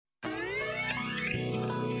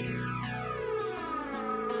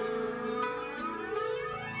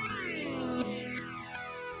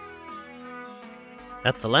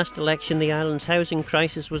At the last election, the island's housing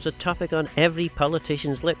crisis was a topic on every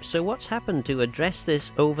politician's lips. So what's happened to address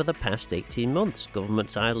this over the past 18 months?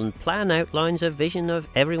 Government's island plan outlines a vision of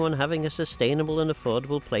everyone having a sustainable and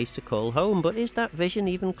affordable place to call home. But is that vision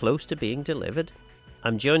even close to being delivered?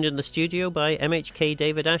 I'm joined in the studio by MHK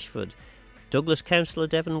David Ashford, Douglas Councillor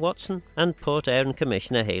Devon Watson and Port Erne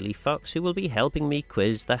Commissioner Hayley Fox, who will be helping me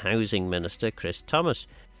quiz the Housing Minister Chris Thomas.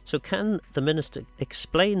 So can the Minister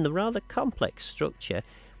explain the rather complex structure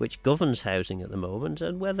which governs housing at the moment,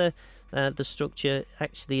 and whether the structure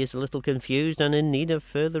actually is a little confused and in need of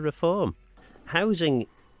further reform? Housing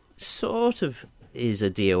sort of is a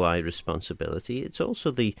DOI responsibility. It's also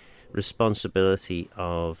the responsibility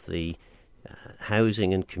of the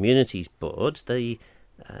Housing and Communities Board.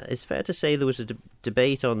 It's fair to say there was a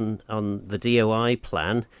debate on the DOI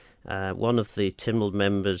plan. One of the Tynwald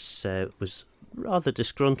members was rather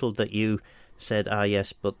disgruntled that you said,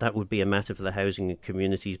 yes, but that would be a matter for the Housing and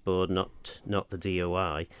Communities Board, not the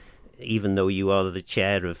DOI, even though you are the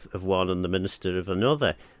chair of one and the minister of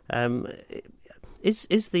another.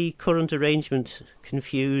 Is the current arrangement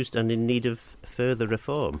confused and in need of further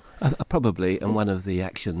reform? Probably, and one of the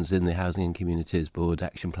actions in the Housing and Communities Board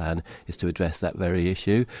action plan is to address that very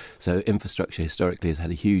issue. So infrastructure historically has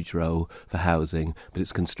had a huge role for housing, but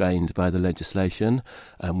it's constrained by the legislation.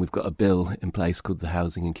 We've got a bill in place called the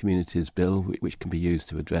Housing and Communities Bill, which can be used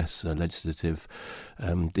to address legislative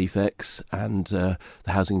defects, and the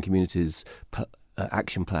Housing and Communities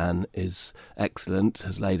action plan is excellent,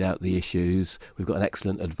 has laid out the issues. We've got an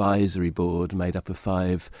excellent advisory board made up of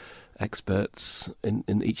 5 experts,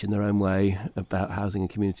 in each in their own way, about housing and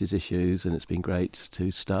communities issues, and it's been great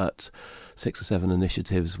to start 6 or 7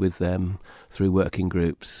 initiatives with them through working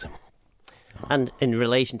groups. And in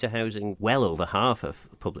relation to housing, well over half of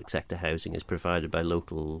public sector housing is provided by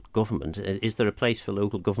local government. Is there a place for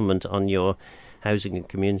local government on your Housing and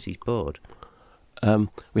Communities Board?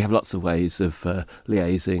 We have lots of ways of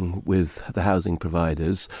liaising with the housing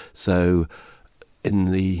providers. So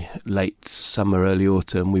in the late summer, early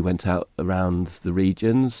autumn, we went out around the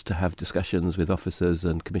regions to have discussions with officers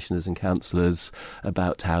and commissioners and councillors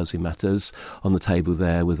about housing matters. On the table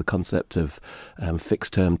there was the concept of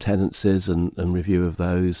fixed-term tenancies and review of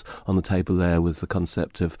those. On the table there was the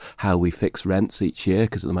concept of how we fix rents each year,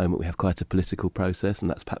 because at the moment we have quite a political process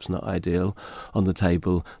and that's perhaps not ideal. On the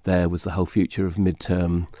table there was the whole future of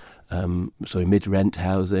mid-rent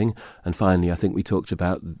housing. And finally, I think we talked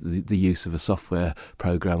about the use of a software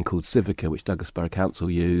programme called Civica, which Douglas Borough Council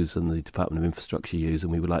use and the Department of Infrastructure use,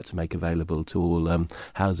 and we would like to make available to all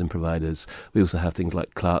housing providers. We also have things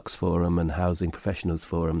like Clerks Forum and Housing Professionals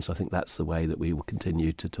Forum, so I think that's the way that we will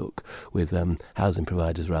continue to talk with housing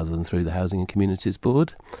providers rather than through the Housing and Communities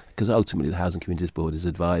Board, because ultimately the Housing and Communities Board is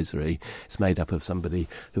advisory. It's made up of somebody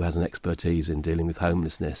who has an expertise in dealing with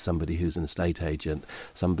homelessness, somebody who's an estate agent,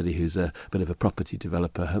 somebody who's a bit of a property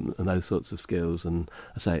developer, and those sorts of skills. And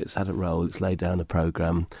I say it's had a role, it's laid down a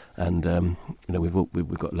programme, and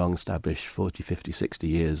we've got long established 40, 50, 60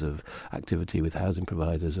 years of activity with housing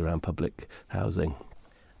providers around public housing.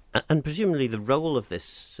 And presumably the role of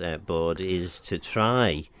this board is to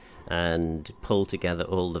try and pull together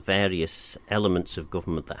all the various elements of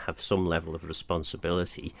government that have some level of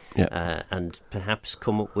responsibility, and perhaps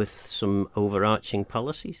come up with some overarching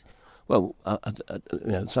policies. Well,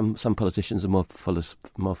 some politicians are more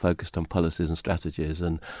focused on policies and strategies,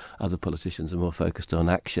 and other politicians are more focused on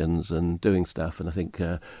actions and doing stuff. And I think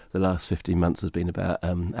the last 15 months has been about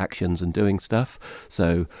actions and doing stuff.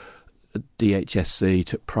 So DHSC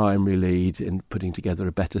took primary lead in putting together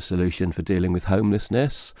a better solution for dealing with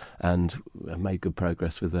homelessness, and made good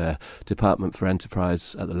progress with their Department for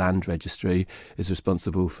Enterprise at the Land Registry is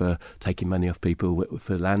responsible for taking money off people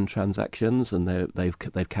for land transactions, and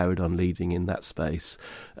they've carried on leading in that space.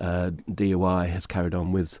 DOI has carried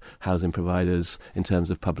on with housing providers in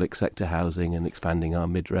terms of public sector housing and expanding our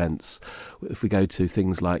mid-rents. If we go to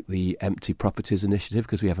things like the Empty Properties Initiative,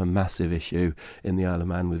 because we have a massive issue in the Isle of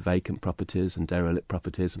Man with vacant properties and derelict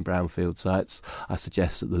properties and brownfield sites, I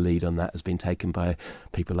suggest that the lead on that has been taken by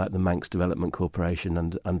people like the Manx Development Corporation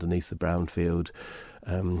and underneath the Brownfield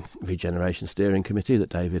Regeneration Steering Committee that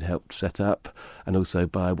David helped set up, and also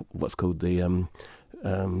by what's called the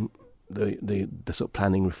sort of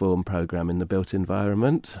planning reform programme in the built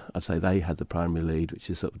environment. I'd say they had the primary lead, which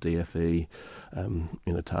is sort of DFE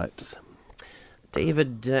types.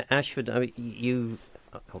 David Ashford, you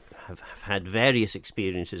have had various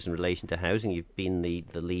experiences in relation to housing. You've been the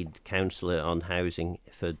lead councillor on housing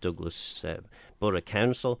for Douglas Borough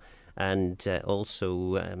Council, and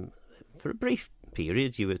also for a brief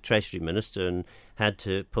period. You were Treasury Minister and had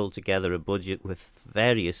to pull together a budget with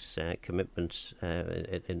various commitments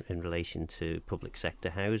in relation to public sector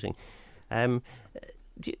housing.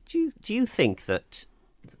 Do you think that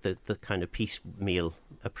the kind of piecemeal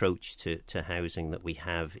approach to housing that we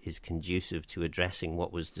have is conducive to addressing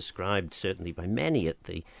what was described, certainly by many at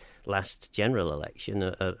the last general election,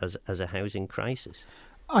 as a housing crisis?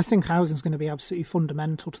 I think housing is going to be absolutely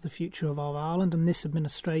fundamental to the future of our Ireland, and this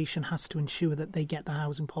administration has to ensure that they get the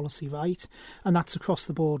housing policy right. And that's across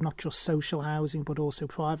the board, not just social housing, but also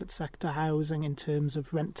private sector housing in terms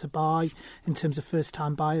of rent to buy, in terms of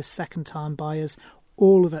first-time buyers, second-time buyers.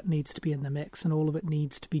 All of it needs to be in the mix and all of it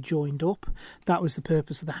needs to be joined up. That was the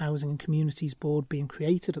purpose of the Housing and Communities Board being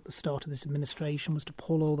created at the start of this administration, was to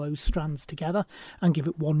pull all those strands together and give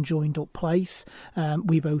it one joined up place.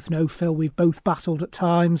 We both know, Phil, we've both battled at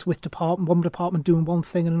times with one department doing one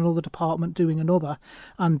thing and another department doing another.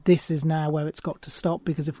 And this is now where it's got to stop,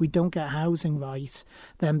 because if we don't get housing right,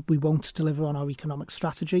 then we won't deliver on our economic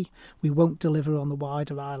strategy. We won't deliver on the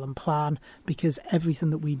wider Ireland plan, because everything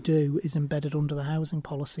that we do is embedded under the housing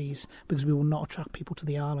policies, because we will not attract people to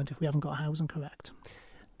the island if we haven't got housing correct.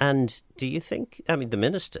 And do you think, the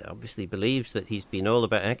Minister obviously believes that he's been all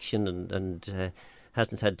about action and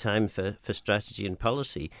hasn't had time for strategy and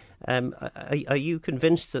policy. Are you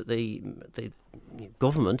convinced that the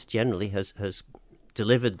government generally has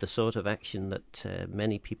delivered the sort of action that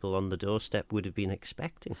many people on the doorstep would have been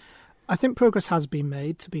expecting? I think progress has been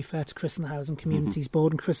made, to be fair to Chris and the Housing Communities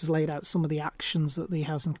Board, and Chris has laid out some of the actions that the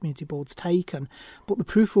Housing Community Board's taken. But the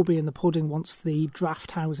proof will be in the pudding once the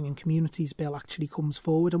draft Housing and Communities Bill actually comes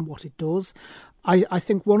forward and what it does. I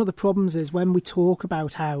think one of the problems is when we talk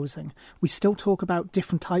about housing, we still talk about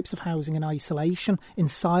different types of housing in isolation, in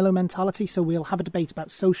silo mentality. So we'll have a debate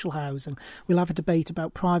about social housing, we'll have a debate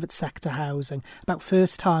about private sector housing, about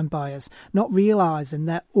first-time buyers, not realising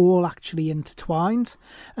they're all actually intertwined,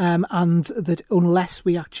 and that unless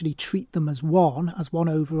we actually treat them as one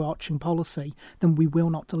overarching policy, then we will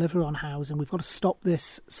not deliver on housing. We've got to stop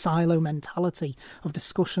this silo mentality of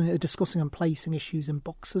discussing and placing issues in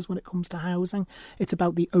boxes when it comes to housing. It's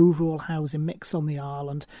about the overall housing mix on the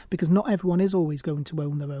island, because not everyone is always going to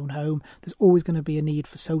own their own home. There's always going to be a need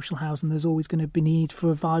for social housing. There's always going to be a need for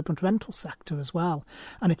a vibrant rental sector as well.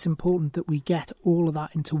 And it's important that we get all of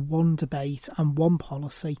that into one debate and one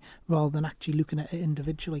policy rather than actually looking at it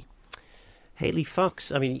individually. Hayley Fox,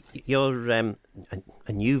 you're a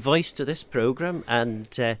new voice to this programme, and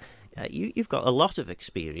you've got a lot of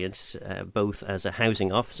experience, both as a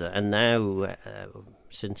housing officer and now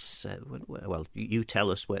since, you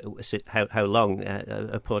tell us how long,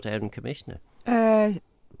 a Port Erin Commissioner.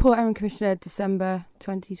 Port Erin Commissioner, December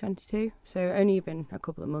 2022, so only been a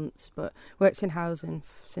couple of months, but worked in housing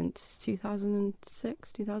since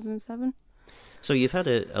 2006, 2007. So you've had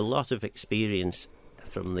a lot of experience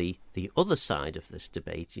from the other side of this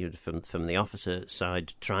debate, from the officer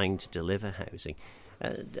side trying to deliver housing.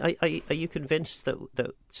 Are you convinced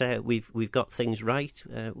that we've got things right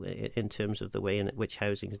in terms of the way in which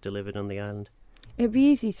housing is delivered on the island? It'd be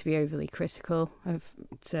easy to be overly critical of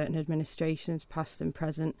certain administrations, past and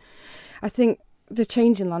present. I think the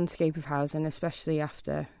changing landscape of housing, especially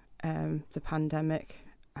after the pandemic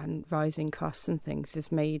and rising costs and things,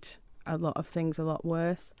 has made a lot of things a lot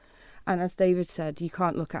worse. And as David said, you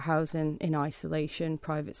can't look at housing in isolation,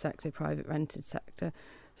 private sector, private rented sector,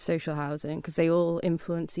 social housing, because they all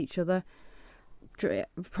influence each other.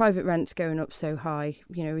 Private rent's going up so high,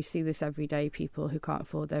 we see this every day. People who can't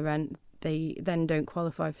afford their rent, they then don't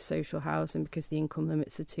qualify for social housing because the income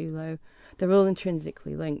limits are too low. They're all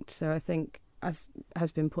intrinsically linked. So I think, as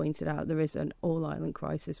has been pointed out, there is an all-island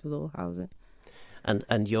crisis with all housing.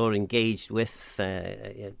 And you're engaged with,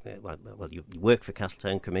 you work for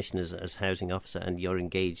Castletown Commission as housing officer, and you're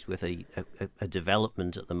engaged with a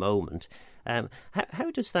development at the moment. How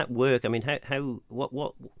does that work?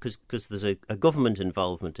 Because there's a government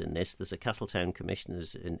involvement in this, there's a Castletown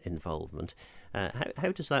Commissioner's involvement.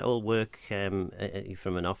 How does that all work from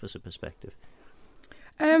an officer perspective?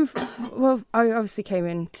 Well, I obviously came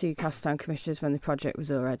into Castletown Commissioners when the project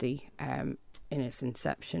was already in its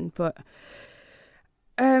inception, but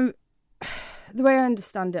the way I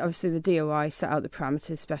understand it, obviously the DOI set out the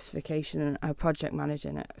parameters, specification, and our project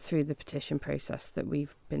managing it through the petition process that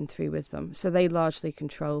we've been through with them. So they largely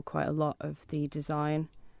control quite a lot of the design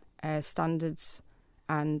standards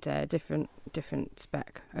and different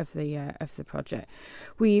spec of the project.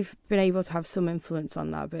 We've been able to have some influence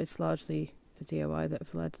on that, but it's largely the DOI that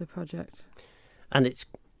have led the project. And it's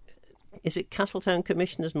Castletown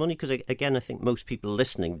Commissioners' money? Because again, I think most people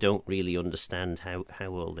listening don't really understand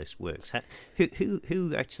how all this works.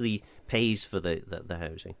 Who actually pays for the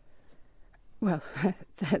housing? Well,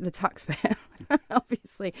 the taxpayer,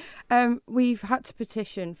 obviously. We've had to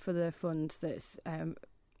petition for the fund that's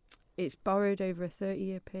it's borrowed over a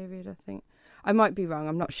 30-year period, I think. I might be wrong.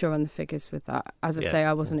 I'm not sure on the figures with that. As I say,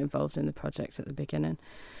 I wasn't involved in the project at the beginning.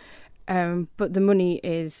 But the money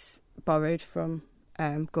is borrowed from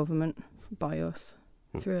government by us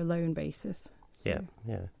through a loan basis. So.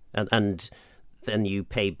 Yeah. And then you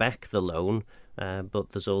pay back the loan, but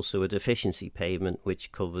there's also a deficiency payment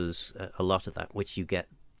which covers a lot of that, which you get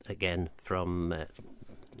again from,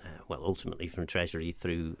 ultimately from Treasury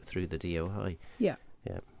through the DOI. Yeah.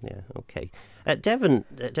 Yeah. Okay. Devon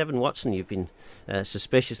Watson, you've been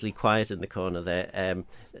suspiciously quiet in the corner there.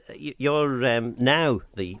 You're now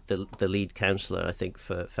the lead councillor, I think,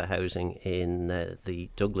 for housing in the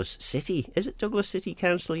Douglas City. Is it Douglas City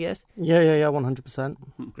Council yet? Yeah, 100%.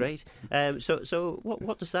 Great. So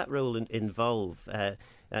what does that role involve?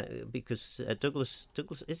 Because Douglas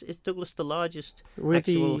is Douglas the largest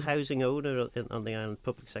actual housing owner on the island,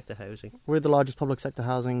 public sector housing? We're the largest public sector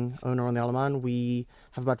housing owner on the Isle of Man. We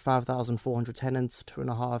have about 5,400 tenants,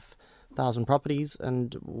 2,500 properties,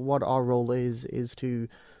 and what our role is to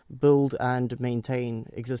build and maintain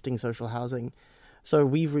existing social housing. So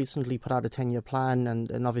we've recently put out a 10-year plan,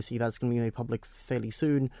 and obviously that's going to be made public fairly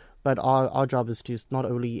soon. But our job is to not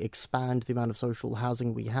only expand the amount of social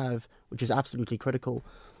housing we have, which is absolutely critical,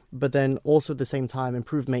 but then also at the same time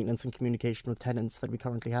improve maintenance and communication with tenants that we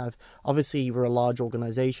currently have. Obviously, we're a large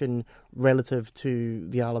organisation relative to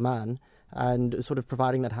the Isle of Man, and sort of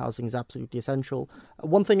providing that housing is absolutely essential.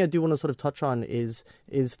 One thing I do want to sort of touch on is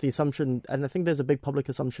the assumption, and I think there's a big public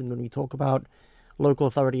assumption when we talk about local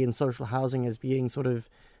authority and social housing as being sort of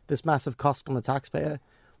this massive cost on the taxpayer.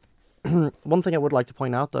 One thing I would like to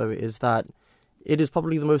point out, though, is that it is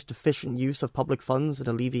probably the most efficient use of public funds in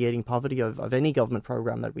alleviating poverty of any government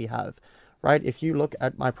program that we have, right? If you look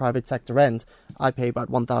at my private sector rent, I pay about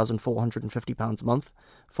 £1,450 a month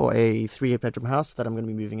for a 3-bedroom house that I'm going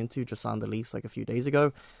to be moving into. Just signed the lease like a few days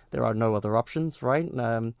ago. There are no other options, right?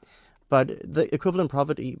 But the equivalent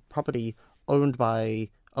property owned by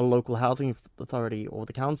a local housing authority or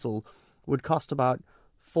the council would cost about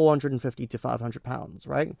 £450 to £500,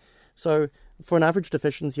 right? So for an average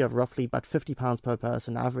deficiency of roughly about £50 per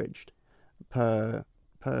person averaged per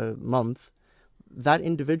month, that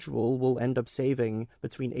individual will end up saving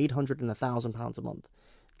between £800 and £1,000 a month.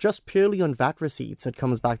 Just purely on VAT receipts, it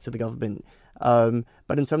comes back to the government.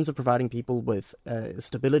 But in terms of providing people with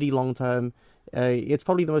stability long term, it's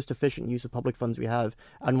probably the most efficient use of public funds we have,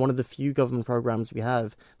 and one of the few government programs we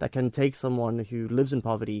have that can take someone who lives in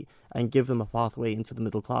poverty and give them a pathway into the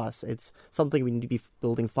middle class. It's something we need to be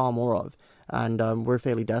building far more of, and we're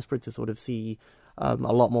fairly desperate to sort of see a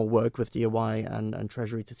lot more work with DOI and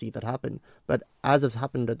Treasury to see that happen. But as has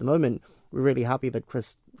happened at the moment, we're really happy that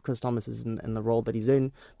Chris Thomas is in the role that he's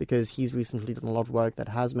in, because he's recently done a lot of work that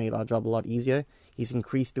has made our job a lot easier. He's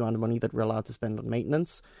increased the amount of money that we're allowed to spend on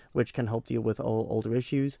maintenance, which can help deal with older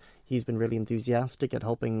issues. He's been really enthusiastic at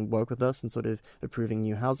helping work with us and sort of approving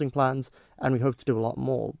new housing plans, and we hope to do a lot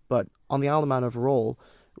more. But on the Isle of Man overall,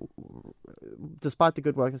 despite the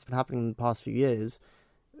good work that's been happening in the past few years,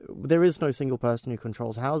 there is no single person who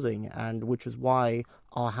controls housing, and which is why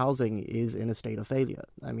our housing is in a state of failure.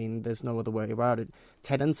 I mean, there's no other way about it.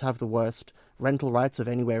 Tenants have the worst rental rights of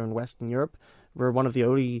anywhere in Western Europe. We're one of the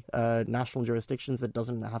only national jurisdictions that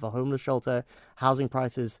doesn't have a homeless shelter. Housing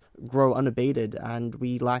prices grow unabated, and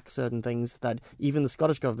we lack certain things that even the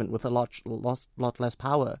Scottish government, with a lot less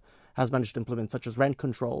power, has managed to implement, such as rent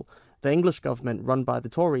control. The English government, run by the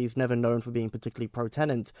Tories, never known for being particularly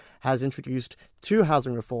pro-tenant, has introduced 2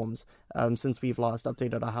 housing reforms since we've last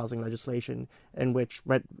updated our housing legislation, in which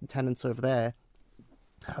tenants over there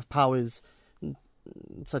have powers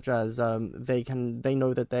such as they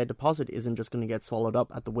know that their deposit isn't just going to get swallowed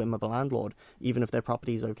up at the whim of a landlord. Even if their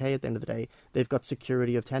property is okay at the end of the day, they've got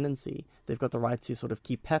security of tenancy. They've got the right to sort of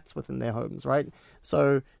keep pets within their homes, right?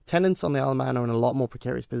 So tenants on the Isle of Man are in a lot more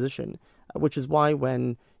precarious position, which is why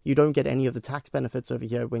when you don't get any of the tax benefits over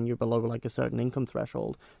here when you're below like a certain income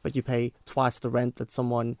threshold, but you pay twice the rent that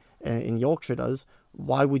someone in Yorkshire does,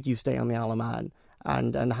 why would you stay on the Isle of Man?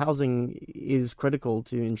 And housing is critical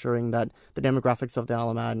to ensuring that the demographics of the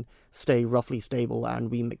Isle of Man stay roughly stable,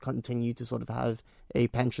 and we continue to sort of have a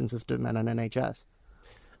pension system and an NHS.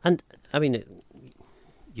 And, I mean,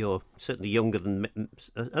 you're certainly younger than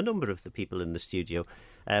a number of the people in the studio.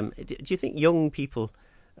 Do you think young people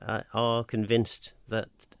are convinced that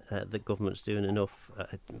the government's doing enough,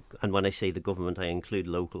 and when I say the government, I include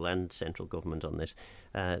local and central government on this,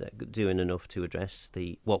 doing enough to address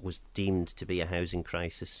what was deemed to be a housing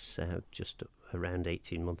crisis just around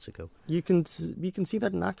 18 months ago. You can see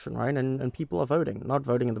that in action, right? And people are not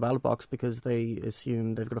voting in the ballot box because they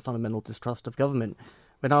assume they've got a fundamental distrust of government.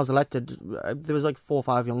 When I was elected, there was like 4 or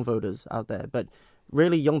 5 young voters out there, but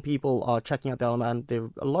really young people are checking out the Isle of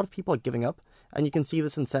Man. A lot of people are giving up, and you can see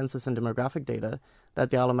this in census and demographic data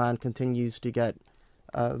that the Isle of Man continues to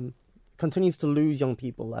lose young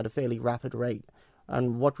people at a fairly rapid rate.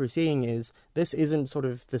 And what we're seeing is this isn't sort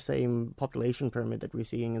of the same population pyramid that we're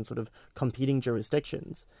seeing in sort of competing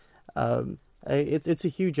jurisdictions. It's a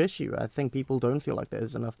huge issue. I think people don't feel like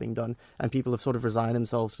there's enough being done, and people have sort of resigned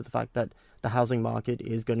themselves to the fact that the housing market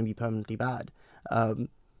is going to be permanently bad.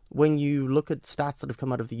 When you look at stats that have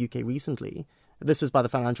come out of the UK recently, this is by the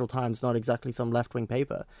Financial Times, not exactly some left-wing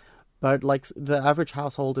paper, but like the average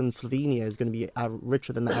household in Slovenia is going to be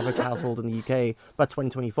richer than the average household in the UK by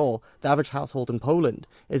 2024. The average household in Poland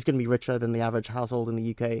is going to be richer than the average household in the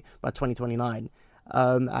UK by 2029.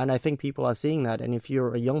 And I think people are seeing that. And if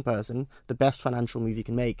you're a young person, the best financial move you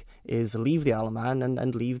can make is leave the Isle of Man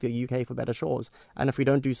and leave the UK for better shores. And if we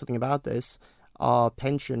don't do something about this, our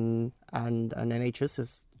pension and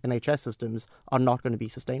NHS systems are not going to be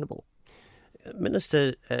sustainable.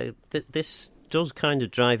 Minister, this does kind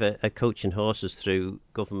of drive a coach and horses through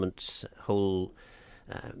government's whole,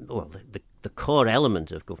 the core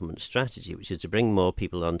element of government strategy, which is to bring more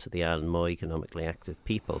people onto the island, more economically active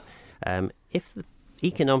people. If the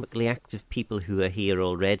economically active people who are here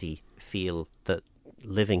already feel that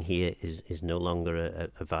living here is no longer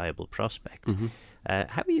a viable prospect,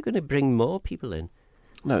 how are you going to bring more people in?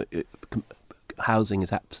 No, housing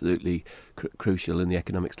is absolutely crucial in the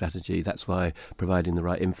economic strategy. That's why providing the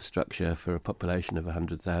right infrastructure for a population of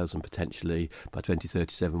 100,000 potentially by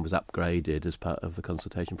 2037 was upgraded as part of the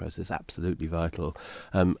consultation process. Absolutely vital.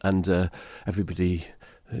 And everybody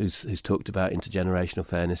who's talked about intergenerational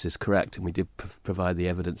fairness is correct, and we did provide the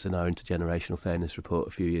evidence in our intergenerational fairness report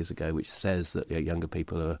a few years ago, which says that younger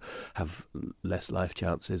people have less life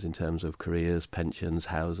chances in terms of careers, pensions,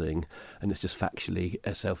 housing, and it's just factually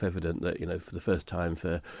self-evident that, for the first time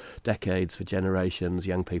for decades, for generations,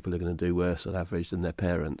 young people are going to do worse on average than their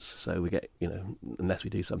parents. So we get, unless we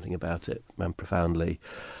do something about it profoundly.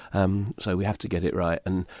 So we have to get it right.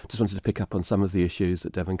 And just wanted to pick up on some of the issues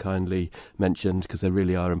that Devon kindly mentioned, because there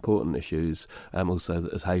really are important issues. Also,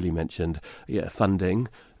 as Hayley mentioned, funding.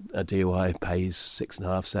 DOI pays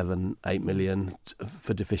 6.5, 7, 8 million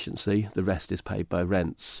for deficiency. The rest is paid by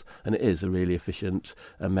rents, and it is a really efficient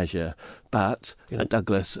measure. But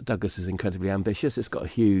Douglas is incredibly ambitious. It's got a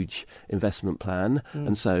huge investment plan,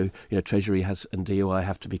 and so Treasury and DOI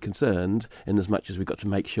have to be concerned in as much as we've got to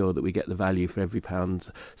make sure that we get the value for every pound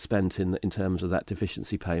spent in terms of that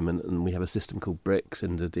deficiency payment. And we have a system called BRICS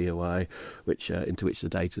in the DOI, into which the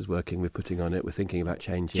data is working. We're putting on it. We're thinking about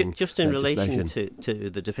changing. Just in relation to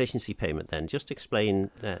the deficiency payment, then, just explain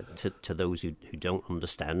to those who don't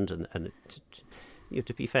understand, and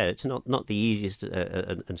to be fair, it's not the easiest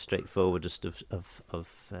and straightforwardest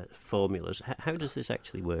of formulas. How does this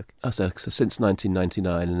actually work? So since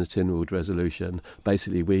 1999 in the Tynwald resolution,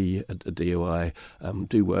 basically we at DOI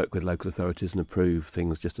do work with local authorities and approve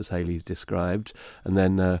things just as Hayley described, and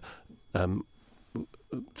then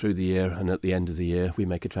through the year and at the end of the year we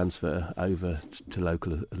make a transfer over to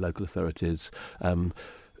local authorities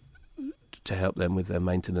to help them with their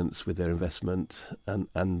maintenance, with their investment and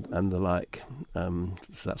the like. So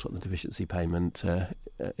that's what the deficiency payment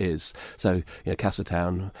is. So,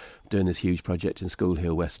 Castletown doing this huge project in School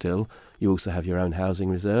Hill, West Hill. You also have your own housing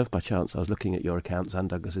reserve. By chance, I was looking at your accounts and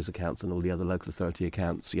Douglas's accounts and all the other local authority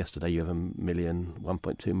accounts. Yesterday, you have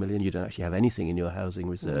 1.2 million. You don't actually have anything in your housing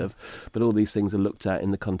reserve. But all these things are looked at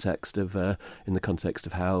in the context of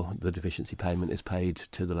how the deficiency payment is paid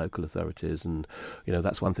to the local authorities. And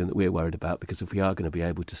that's one thing that we're worried about, because if we are going to be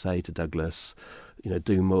able to say to Douglas,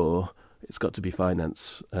 do more, it's got to be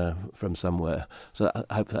finance from somewhere. So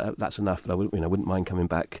I hope that's enough. But I wouldn't mind coming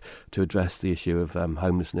back to address the issue of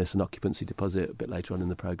homelessness and occupancy deposit a bit later on in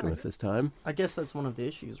the programme if there's time. I guess that's one of the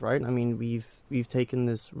issues, right? I mean, we've taken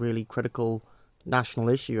this really critical national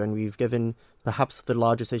issue and we've given perhaps the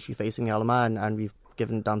largest issue facing the Isle of Man, and we've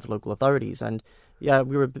given it down to local authorities. And yeah,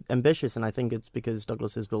 we were ambitious, and I think it's because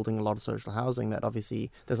Douglas is building a lot of social housing that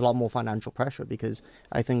obviously there's a lot more financial pressure, because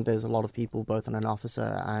I think there's a lot of people, both on an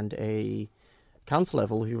officer and a council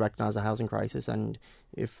level who recognise a housing crisis, and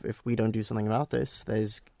if we don't do something about this,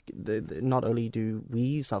 not only do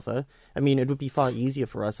we suffer. I mean, it would be far easier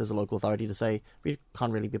for us as a local authority to say we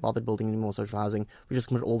can't really be bothered building any more social housing. We just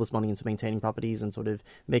put all this money into maintaining properties and sort of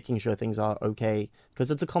making sure things are okay,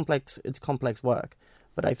 because it's complex work.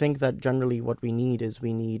 But I think that generally what we need is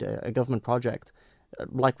a government project,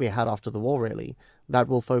 like we had after the war, really, that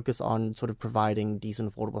will focus on sort of providing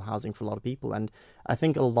decent, affordable housing for a lot of people. And I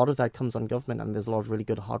think a lot of that comes on government, and there's a lot of really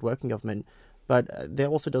good, hard-working government. But there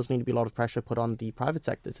also does need to be a lot of pressure put on the private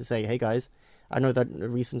sector to say, hey, guys, I know that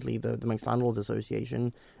recently the Manx Landlords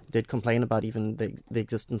Association did complain about even the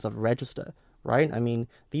existence of a register, right? I mean,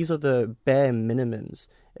 these are the bare minimums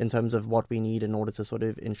in terms of what we need in order to sort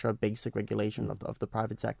of ensure basic regulation of the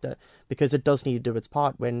private sector, because it does need to do its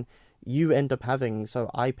part. When you end up having, so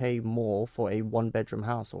I pay more for a one-bedroom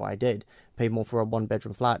house, or I did pay more for a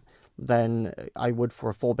one-bedroom flat than I would for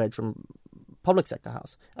a four-bedroom public sector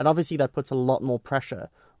house. And obviously that puts a lot more pressure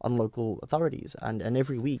on local authorities. And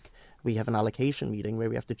every week we have an allocation meeting where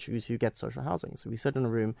we have to choose who gets social housing. So we sit in a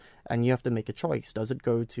room and you have to make a choice. Does it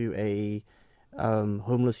go to a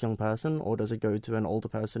homeless young person, or does it go to an older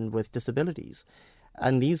person with disabilities?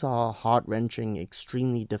 And these are heart-wrenching,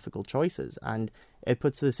 extremely difficult choices. And it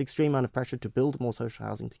puts this extreme amount of pressure to build more social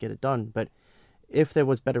housing to get it done. But if there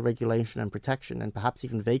was better regulation and protection, and perhaps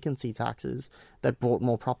even vacancy taxes that brought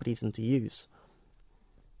more properties into use,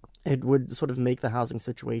 it would sort of make the housing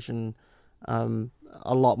situation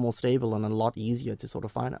a lot more stable and a lot easier to sort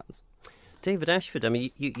of finance. David Ashford, I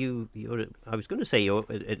mean, you're, I was going to say you're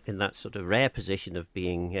in that sort of rare position of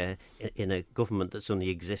being in a government that's only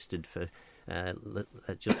existed for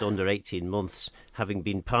just under 18 months, having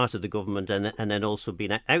been part of the government and then also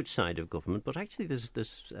been outside of government. But actually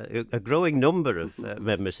there's a growing number of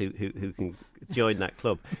members who can join that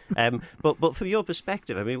club. But from your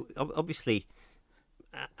perspective, I mean, obviously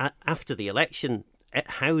after the election,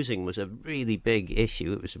 housing was a really big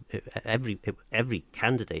issue. It was every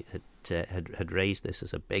candidate had raised this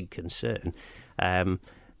as a big concern.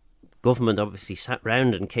 Government obviously sat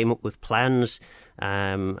round and came up with plans.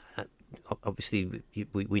 Obviously,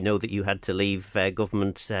 we know that you had to leave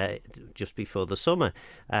government just before the summer.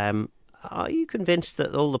 Are you convinced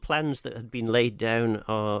that all the plans that had been laid down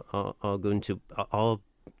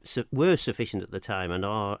were sufficient at the time and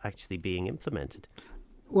are actually being implemented?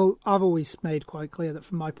 Well, I've always made quite clear that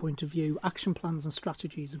from my point of view, action plans and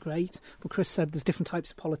strategies are great. But Chris said there's different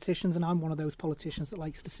types of politicians, and I'm one of those politicians that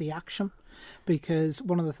likes to see action. Because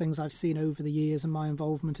one of the things I've seen over the years in my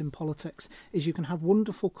involvement in politics is you can have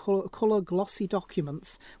wonderful colour glossy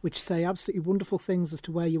documents which say absolutely wonderful things as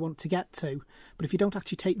to where you want to get to. But if you don't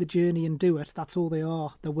actually take the journey and do it, that's all they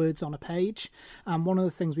are. They're words on a page. And one of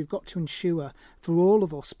the things we've got to ensure for all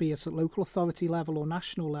of us, be it at local authority level or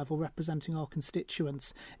national level, representing our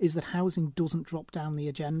constituents, is that housing doesn't drop down the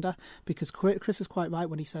agenda. Because Chris is quite right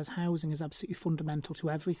when he says housing is absolutely fundamental to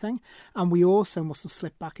everything. And we also mustn't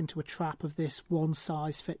slip back into a trap of this one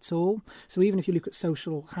size fits all. So even if you look at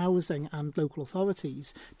social housing and local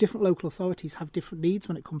authorities, different local authorities have different needs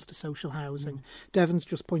when it comes to social housing. Devon's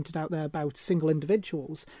just pointed out there about single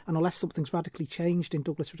individuals, and unless something's radically changed in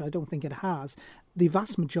Douglas, which I don't think it has, the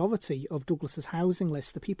vast majority of Douglas's housing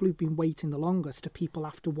list, the people who've been waiting the longest, are people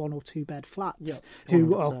after 1 or 2 bed flats,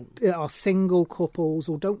 who are single couples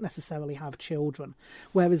or don't necessarily have children.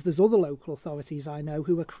 Whereas there's other local authorities I know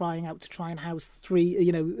who are crying out to try and house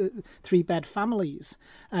 3 bed families.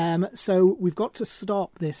 So we've got to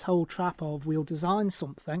stop this whole trap of we'll design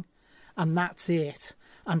something and that's it,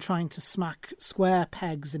 and trying to smack square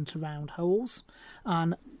pegs into round holes.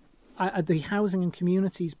 And the Housing and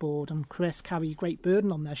Communities Board and Chris carry a great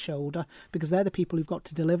burden on their shoulder because they're the people who've got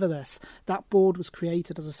to deliver this. That board was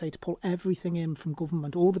created, as I say, to pull everything in from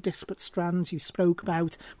government, all the disparate strands you spoke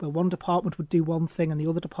about, where one department would do one thing and the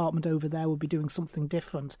other department over there would be doing something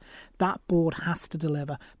different. That board has to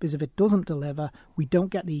deliver, because if it doesn't deliver, we don't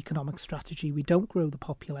get the economic strategy, we don't grow the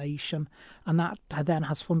population, and that then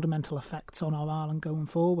has fundamental effects on our island going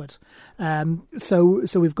forward. So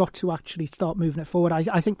we've got to actually start moving it forward.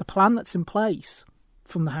 I think the plan that's in place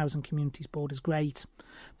from the Housing Communities Board is great,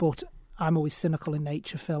 but I'm always cynical in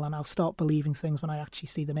nature, Phil, and I'll start believing things when I actually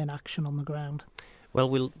see them in action on the ground. Well,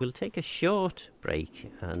 we'll take a short break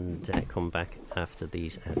and come back after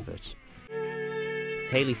these adverts.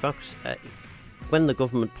 Hayley Fox, when the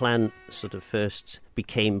government plan sort of first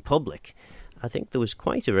became public, I think there was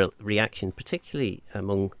quite a reaction, particularly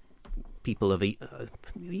among people of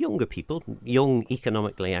younger people, young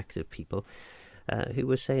economically active people, who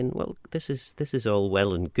were saying, well, this is all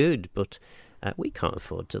well and good, but we can't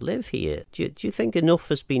afford to live here. Do you think enough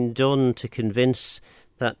has been done to convince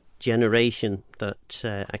that generation that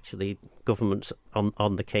actually government's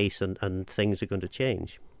on the case and things are going to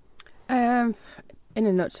change? In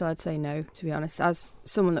a nutshell, I'd say no, to be honest. As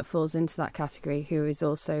someone that falls into that category, who is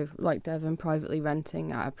also, like Devon, privately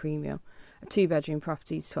renting at a premium, a 2-bedroom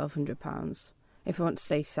property is £1,200. If I want to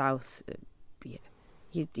stay south,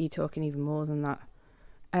 you're talking even more than that.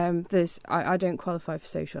 I don't qualify for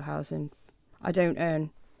social housing. I don't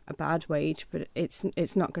earn a bad wage, but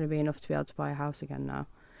it's not going to be enough to be able to buy a house again now.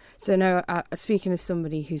 So no, speaking as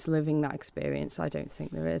somebody who's living that experience, I don't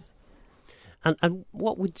think there is. And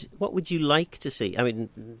what would you like to see? I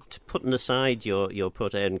mean, putting aside your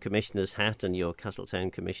Port Erin Commissioner's hat and your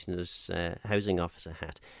Castletown Commissioner's housing officer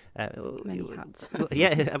hat, many hats.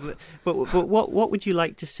 Yeah, but what would you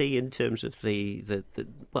like to see in terms of the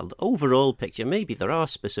overall picture? Maybe there are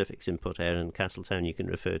specifics in Port Erin and Castletown you can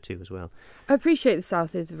refer to as well. I appreciate the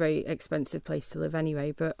south is a very expensive place to live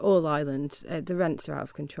anyway, but all Ireland, the rents are out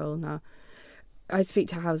of control now. I speak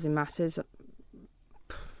to Housing Matters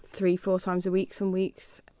 3-4 times a week some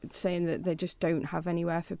weeks, saying that they just don't have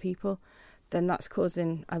anywhere for people. Then that's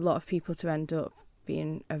causing a lot of people to end up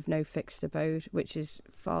being of no fixed abode, which is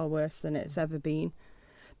far worse than it's ever been.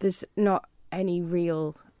 There's not any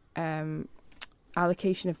real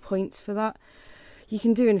allocation of points for that. You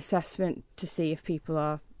can do an assessment to see if people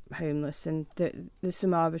are homeless, and there's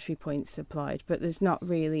some arbitrary points applied, but there's not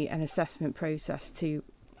really an assessment process to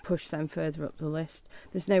push them further up the list.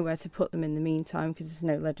 There's nowhere to put them in the meantime because there's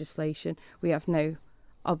no legislation. We have no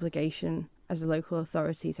obligation as a local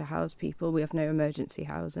authority to house people. We have no emergency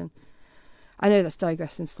housing. I know that's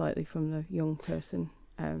digressing slightly from the young person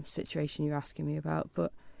situation you're asking me about,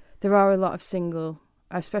 but there are a lot of single,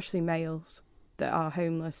 especially males, that are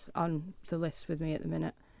homeless on the list with me at the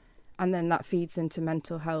minute. And then that feeds into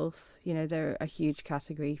mental health. You know, they're a huge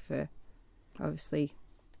category for, obviously,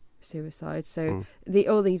 suicide. So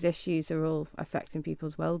all these issues are all affecting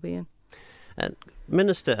people's well-being.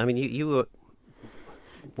 Minister, I mean, you were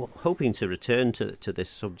hoping to return to this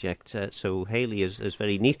subject, so Hayley has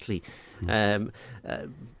very neatly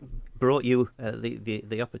brought you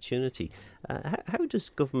the opportunity. How does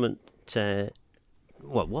government,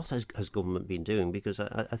 what has government been doing? Because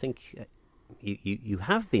I think you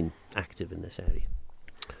have been active in this area.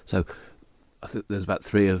 So I think there's about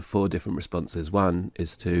 3 or 4 different responses. One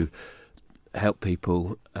is to help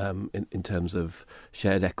people in terms of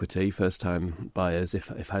shared equity, first-time buyers.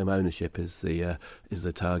 If home ownership is the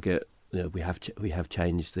target, you know, we have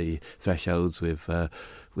changed the thresholds.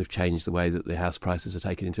 We've changed the way that the house prices are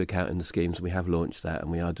taken into account in the schemes. We have launched that,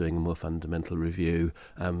 and we are doing a more fundamental review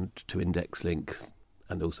to index link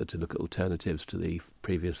and also to look at alternatives to the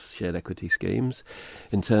previous shared equity schemes.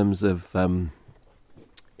 In terms of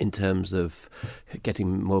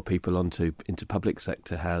getting more people into public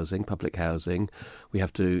sector housing, we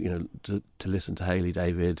have to listen to Hayley,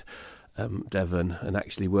 David, Devon, and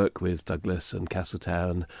actually work with Douglas and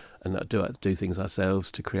Castletown and do things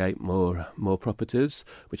ourselves to create more properties,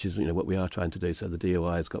 which is what we are trying to do. So the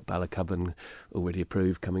DOI has got Ballacubban already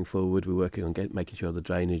approved coming forward. We're working on making sure the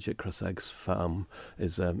drainage at Crossags Farm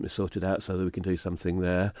is sorted out so that we can do something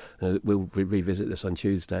there. We'll revisit this on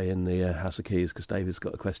Tuesday in the House of Keys because David's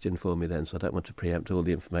got a question for me then, so I don't want to preempt all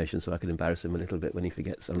the information so I can embarrass him a little bit when he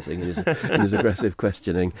forgets something in his aggressive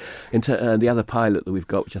questioning. The other pilot that we've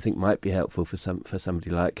got, which I think might be helpful for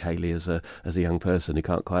somebody like Hayley as a young person who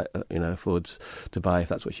can't quite afford to buy if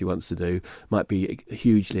that's what she wants to do, might be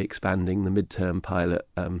hugely expanding the midterm pilot.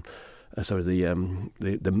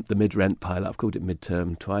 The mid-rent pilot. I've called it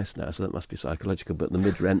mid-term twice now, so that must be psychological. But the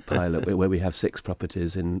mid-rent pilot, where we have 6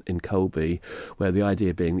 properties in Colby, where the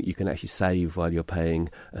idea being that you can actually save while you're paying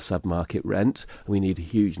a sub-market rent. We need a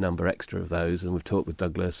huge number extra of those, and we've talked with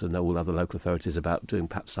Douglas and all other local authorities about doing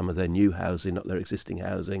perhaps some of their new housing, not their existing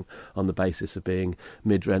housing, on the basis of being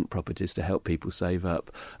mid-rent properties to help people save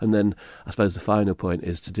up. And then I suppose the final point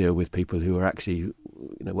is to deal with people who are actually,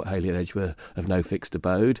 what Hayley alleged were of no fixed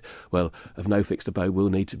abode. Well, of no fixed abode will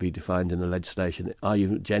need to be defined in the legislation. Are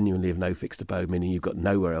you genuinely of no fixed abode, meaning you've got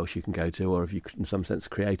nowhere else you can go to, or have you in some sense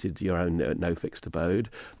created your own no fixed abode?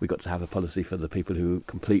 We've got to have a policy for the people who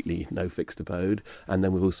completely no fixed abode, and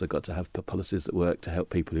then we've also got to have policies that work to help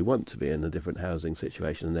people who want to be in a different housing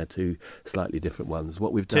situation, and they're 2 slightly different ones.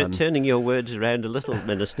 What we've done... Turning your words around a little,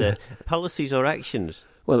 Minister, policies or actions?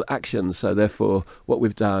 Well, actions. So therefore, what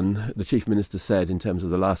we've done, the Chief Minister said in terms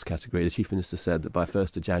of the last category, the Chief Minister said that by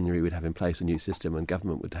 1st of January we'd have in place a new system and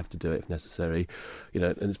government would have to do it if necessary. And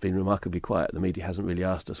it's been remarkably quiet. The media hasn't really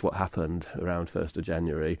asked us what happened around 1st of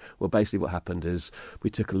January. Well, basically what happened is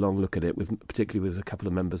we took a long look at it, particularly with a couple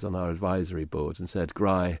of members on our advisory board, and said,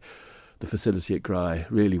 Gry, the facility at Gry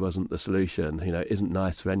really wasn't the solution. It isn't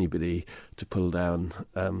nice for anybody to pull down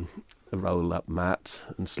a roll-up mat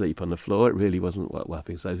and sleep on the floor. It really wasn't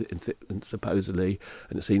working. So supposedly,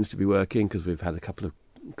 and it seems to be working because we've had a couple of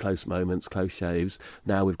close moments, close shaves.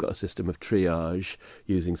 Now we've got a system of triage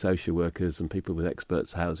using social workers and people with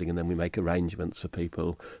experts housing, and then we make arrangements for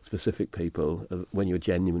people, specific people. When you're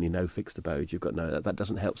genuinely no fixed abode, you've got that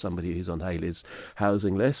doesn't help somebody who's on Hayley's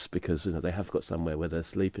housing list because they have got somewhere where they're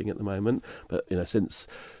sleeping at the moment. But since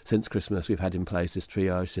Christmas, we've had in place this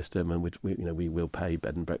triage system, and we will pay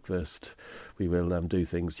bed and breakfast. We will do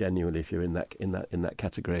things genuinely if you're in that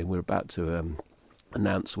category. And we're about to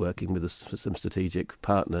announce working with some strategic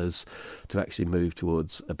partners to actually move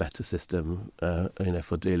towards a better system,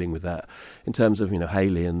 for dealing with that. In terms of,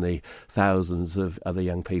 Hayley and the thousands of other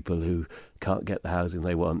young people who can't get the housing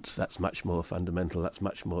they want, that's much more fundamental, that's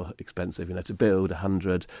much more expensive. To build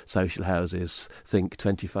 100 social houses, think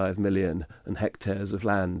 25 million and hectares of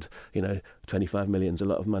land. 25 million's a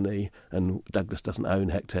lot of money, and Douglas doesn't own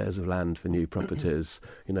hectares of land for new properties.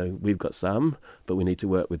 We've got some, but we need to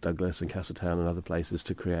work with Douglas and Castletown and other places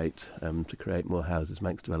to create more houses.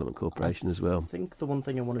 Manx Development Corporation as well. I think the one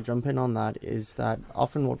thing I want to jump in on that is that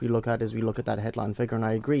often what we look at is we look at that headline figure, and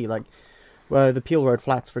I agree. The Peel Road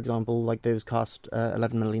flats, for example, those cost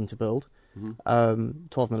 11 million to build,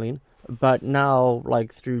 12 million. But now,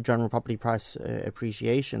 through general property price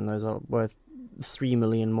appreciation, those are worth 3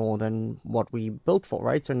 million more than what we built for,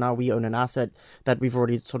 right? So now we own an asset that we've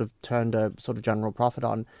already sort of turned a sort of general profit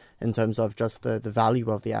on in terms of just the value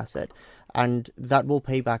of the asset. And that will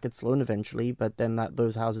pay back its loan eventually, but then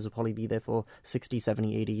those houses will probably be there for 60,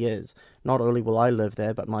 70, 80 years. Not only will I live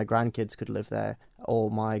there, but my grandkids could live there, or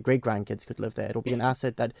my great-grandkids could live there. It'll be an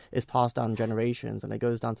asset that is passed down generations, and it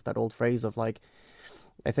goes down to that old phrase of, I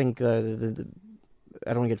think I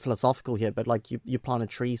don't want to get philosophical here, but you plant a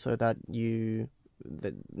tree so that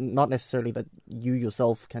not necessarily that you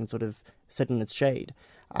yourself can sort of sit in its shade.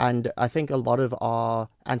 And I think a lot of our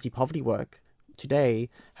anti-poverty work today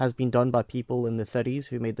has been done by people in the 30s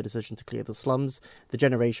who made the decision to clear the slums, the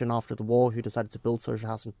generation after the war who decided to build social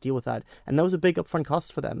housing to deal with that. And that was a big upfront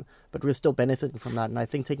cost for them, but we're still benefiting from that. And I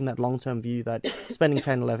think taking that long-term view that spending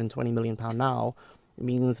 10, 11, 20 million pound now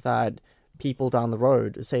means that people down the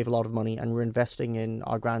road save a lot of money, and we're investing in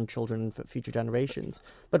our grandchildren for future generations.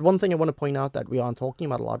 But one thing I want to point out that we aren't talking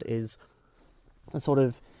about a lot is a sort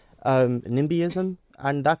of NIMBYism.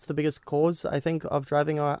 And that's the biggest cause, I think, of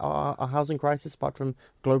driving our housing crisis, apart from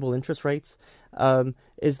global interest rates,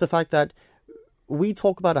 is the fact that we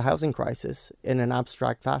talk about a housing crisis in an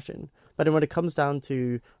abstract fashion. But when it comes down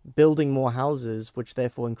to building more houses, which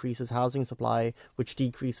therefore increases housing supply, which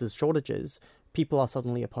decreases shortages, people are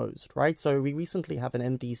suddenly opposed, right? So we recently have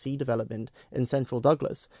an MDC development in central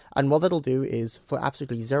Douglas. And what that'll do is, for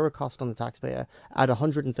absolutely zero cost on the taxpayer, add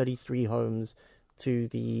 133 homes to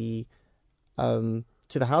the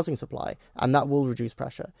housing supply, and that will reduce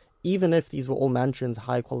pressure. Even if these were all mansions,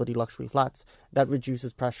 high-quality luxury flats, that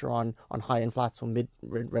reduces pressure on high-end flats or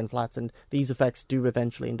mid-rent flats, and these effects do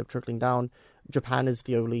eventually end up trickling down. Japan is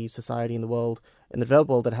the only society in the world, in the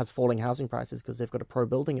developed world, that has falling housing prices because they've got a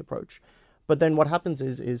pro-building approach. But then what happens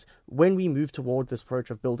is when we move towards this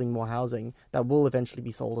approach of building more housing that will eventually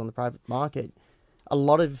be sold on the private market, a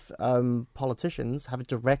lot of politicians have a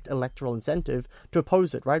direct electoral incentive to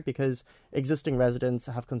oppose it, right? Because existing residents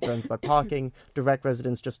have concerns about parking, direct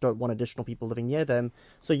residents just don't want additional people living near them.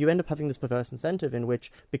 So you end up having this perverse incentive in which,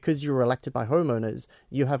 because you were elected by homeowners,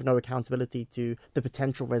 you have no accountability to the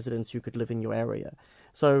potential residents who could live in your area.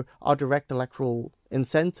 So our direct electoral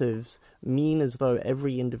incentives mean as though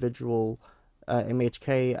every individual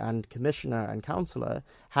MHK and commissioner and councillor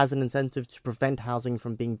has an incentive to prevent housing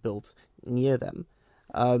from being built near them.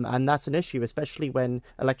 And that's an issue, especially when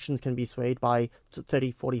elections can be swayed by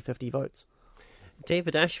 30, 40, 50 votes.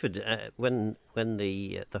 David Ashford, when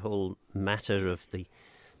the whole matter of the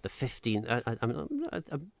 15,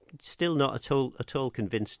 I'm still not at all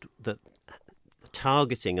convinced that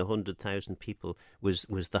targeting 100,000 people was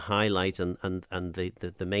the highlight and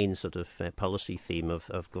the main sort of policy theme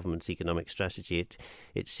of government's economic strategy.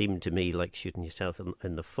 It seemed to me like shooting yourself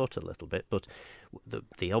in the foot a little bit. But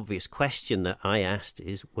the obvious question that I asked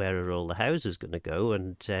is, where are all the houses going to go?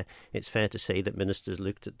 And it's fair to say that ministers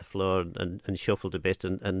looked at the floor and shuffled a bit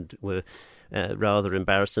and were rather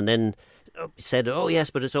embarrassed, and then said, oh yes,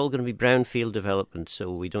 but it's all going to be brownfield development, so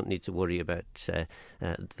we don't need to worry about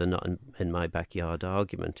the not in my backyard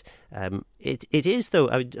argument. It is, though,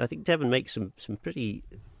 I think Devon makes some pretty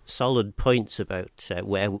solid points about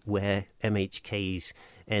where MHKs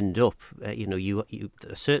end up.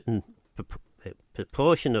 A certain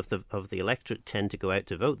proportion of the electorate tend to go out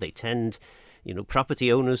to vote. They tend,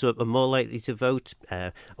 property owners are more likely to vote.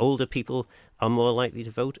 Older people are more likely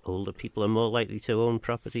to vote. Older people are more likely to own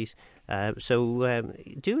properties. So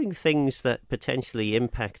doing things that potentially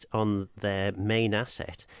impact on their main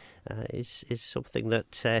asset is something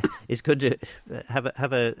that is going to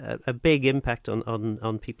have a big impact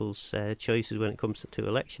on people's choices when it comes to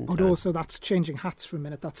election time. But also, that's changing hats for a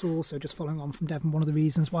minute. That's also, just following on from Devon, one of the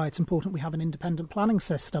reasons why it's important we have an independent planning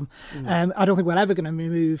system. I don't think we're ever going to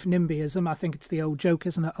remove NIMBYism. I think it's the old joke,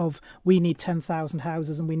 isn't it, of we need 10,000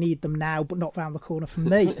 houses and we need them now, but not round the corner from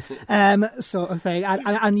me, sort of thing.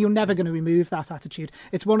 And you're never going to remove that attitude.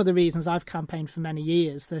 It's one of the reasons I've campaigned for many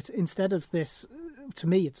years that instead of this, to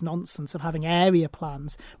me, it's nonsense of having area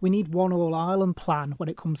plans. We need one all-Ireland plan when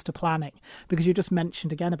it comes to planning, because you just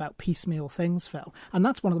mentioned again about piecemeal things, Phil, and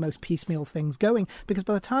that's one of the most piecemeal things going, because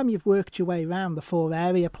by the time you've worked your way around the 4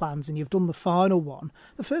 area plans and you've done the final one,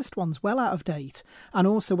 the first one's well out of date. And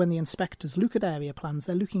also when the inspectors look at area plans,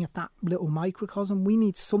 they're looking at that little microcosm. We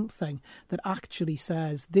need something that actually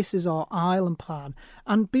says this is our Ireland plan,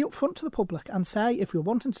 and be upfront to the public and say, if we're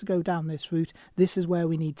wanting to go down this route, this is where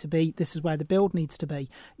we need to be, this is where the build needs to be.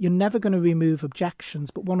 You're never going to remove objections,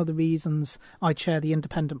 but one of the reasons I chair the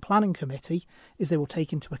Independent Planning Committee is they will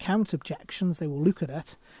take into account objections, they will look at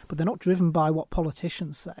it, but they're not driven by what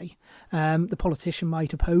politicians say. The politician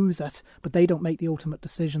might oppose it, but they don't make the ultimate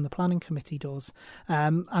decision, the Planning Committee does.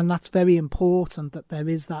 And that's very important, that there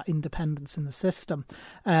is that independence in the system.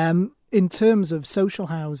 In terms of social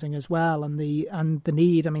housing as well and the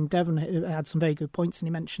need, I mean, Devon had some very good points, and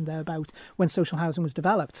he mentioned there about when social housing was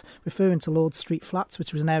developed, referring to Lord Street flats,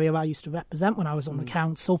 which was an area I used to represent when I was on the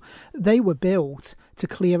council. They were built to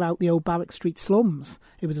clear out the old Barrack Street slums.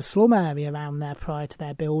 It was a slum area around there prior to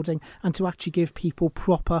their building, and to actually give people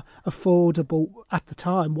proper, affordable, at the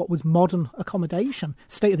time, what was modern accommodation.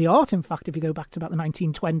 State of the art, in fact, if you go back to about the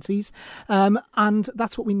 1920s. And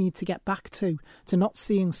that's what we need to get back to not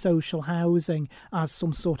seeing social housing as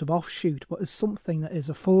some sort of offshoot, but as something that is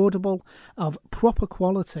affordable, of proper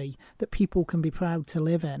quality, that people can be proud to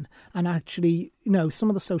live in. And actually, some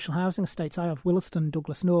of the social housing estates I have, Williston,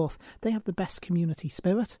 Douglas North, they have the best community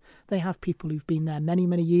spirit. They have people who've been there many,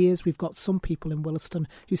 many years. We've got some people in Williston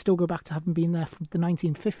who still go back to having been there from the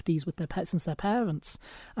 1950s with their pets since their parents.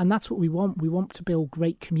 And that's what we want. We want to build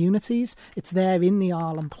great communities. It's there in the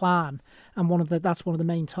Ireland Plan, and that's one of the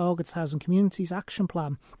main targets, Housing Communities Action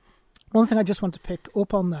Plan. One thing I just want to pick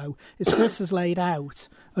up on, though, is Chris has laid out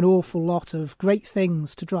an awful lot of great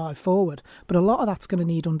things to drive forward, but a lot of that's going to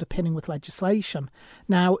need underpinning with legislation.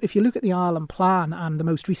 Now, if you look at the Ireland Plan and the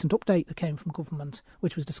most recent update that came from government,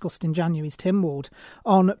 which was discussed in January's Tynwald,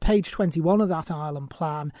 on page 21 of that Ireland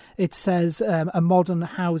Plan, it says a modern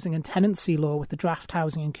housing and tenancy law with the Draft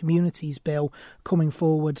Housing and Communities Bill coming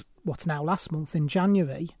forward, what's now last month in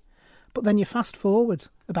January. But then you fast forward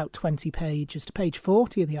about 20 pages to page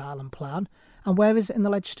 40 of the Ireland Plan, and where is it in the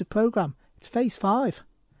legislative programme? It's phase 5.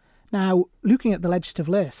 Now, looking at the legislative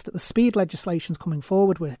list, at the speed legislation's coming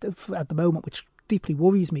forward with at the moment, which deeply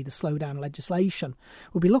worries me, the slowdown legislation,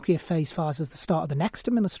 we'll be lucky if phase 5 is the start of the next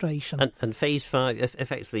administration. And phase 5,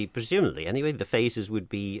 effectively, presumably, anyway, the phases would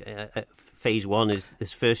be... Phase 1 is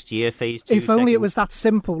this first year, phase 2... If only it was that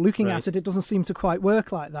simple. Looking at it doesn't seem to quite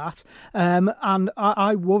work like that. And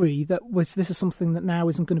I worry that this is something that now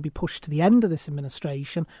isn't going to be pushed to the end of this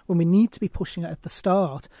administration, when we need to be pushing it at the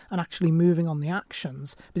start and actually moving on the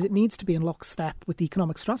actions, because it needs to be in lockstep with the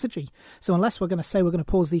economic strategy. So unless we're going to say we're going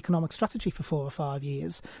to pause the economic strategy for 4 or 5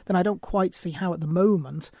 years, then I don't quite see how at the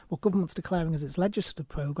moment what government's declaring as its legislative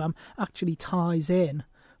programme actually ties in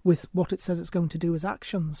with what it says it's going to do as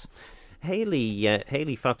actions.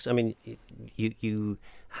 Hayley Fox, I mean, you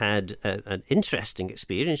had an interesting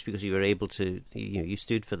experience because you were able to, you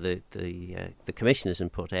stood for the commissioners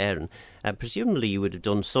in Port Erin. Presumably you would have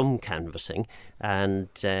done some canvassing, and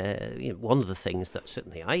one of the things that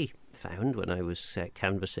certainly I found when I was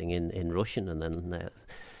canvassing in Rushen and then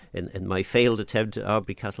in my failed attempt at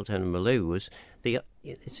Arbury, Castletown and Maloo was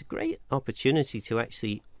it's a great opportunity to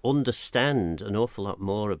actually understand an awful lot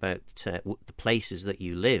more about the places that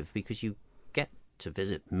you live, because you get to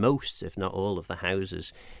visit most, if not all, of the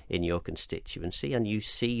houses in your constituency, and you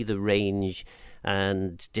see the range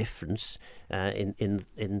and difference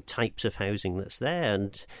in types of housing that's there.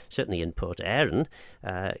 And certainly in Port Erin,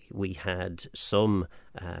 we had some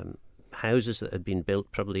houses that had been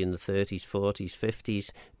built probably in the 30s, 40s,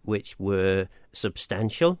 50s, which were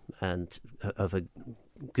substantial and of a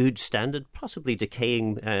good standard, possibly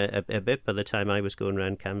decaying a bit by the time I was going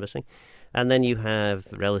around canvassing. And then you have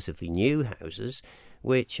relatively new houses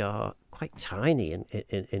which are quite tiny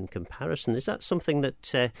in comparison. Is that something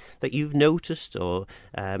that you've noticed, or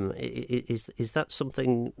is that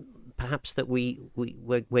something perhaps that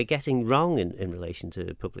we're getting wrong in relation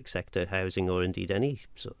to public sector housing, or indeed any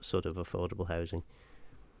sort of affordable housing?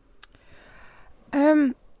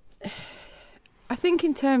 I think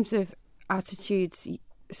in terms of attitudes,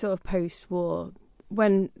 sort of post-war,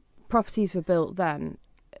 when properties were built then,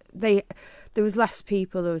 there was less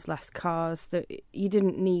people, there was less cars, that you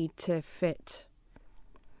didn't need to fit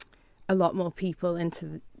a lot more people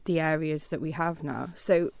into the areas that we have now.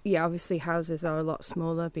 So yeah, obviously houses are a lot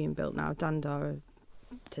smaller being built now. Dandara,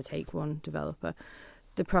 to take one developer,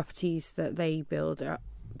 the properties that they build are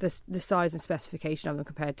the size and specification of them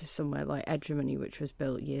compared to somewhere like Edgermony, which was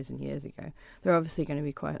built years and years ago. They're obviously going to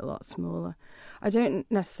be quite a lot smaller. I don't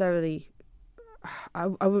necessarily,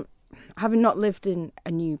 having not lived in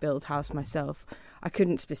a new build house myself, I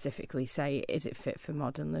couldn't specifically say, is it fit for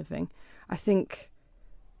modern living? I think,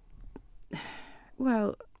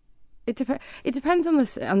 well, it depends on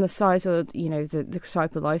the size, or the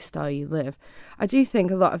type of lifestyle you live. I do think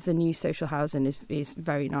a lot of the new social housing is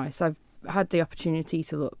very nice. I've had the opportunity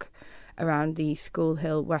to look around the School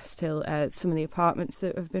Hill, West Hill, some of the apartments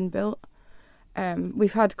that have been built.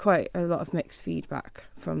 We've had quite a lot of mixed feedback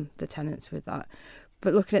from the tenants with that.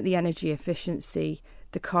 But looking at the energy efficiency,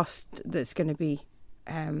 the cost that's going to be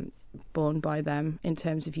borne by them in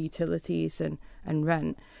terms of utilities and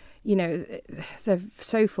rent, they're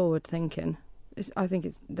so forward thinking. I think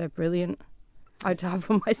they're brilliant. I'd have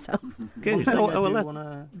one myself. Good.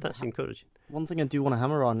 That's encouraging. One thing I do want to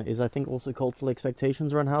hammer on is I think also cultural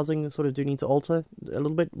expectations around housing sort of do need to alter a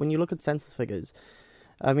little bit. When you look at census figures,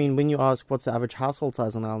 I mean, when you ask what's the average household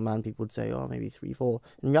size on the Isle of Man, people would say, maybe 3, 4.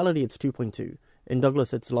 In reality, it's 2.2. In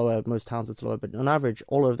Douglas, it's lower. Most towns, it's lower. But on average,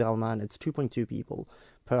 all over the Isle of Man, it's 2.2 people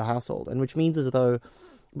per household. And which means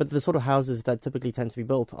but the sort of houses that typically tend to be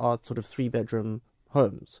built are sort of 3-bedroom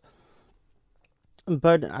homes.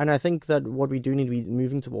 And I think that what we do need to be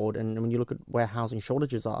moving toward, and when you look at where housing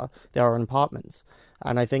shortages are, they are in apartments.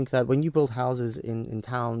 And I think that when you build houses in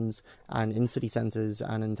towns and in city centres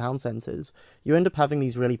and in town centres, you end up having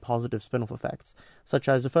these really positive spin-off effects, such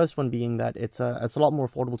as the first one being that it's a lot more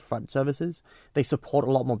affordable to provide services. They support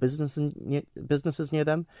a lot more businesses near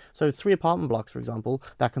them. So 3 apartment blocks, for example,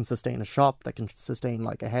 that can sustain a shop, that can sustain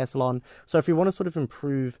like a hair salon. So if we want to sort of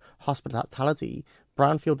improve hospitality,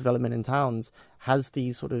 brownfield development in towns has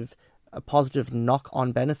these sort of positive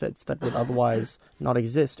knock-on benefits that would otherwise not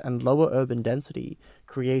exist, and lower urban density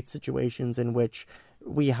creates situations in which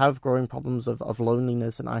we have growing problems of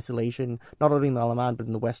loneliness and isolation, not only in the Isle of Man, but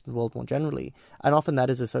in the Western world more generally. And often that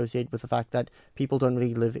is associated with the fact that people don't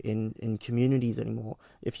really live in communities anymore.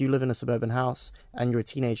 If you live in a suburban house and you're a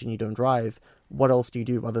teenager and you don't drive, what else do you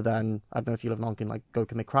do other than, I don't know, if you live in Hong Kong, like go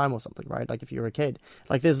commit crime or something, right? Like if you're a kid,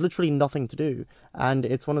 like there's literally nothing to do. And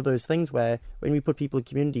it's one of those things where when we put people in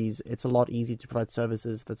communities, it's a lot easier to provide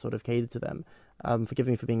services that sort of cater to them. Forgive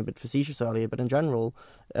me for being a bit facetious earlier, but in general,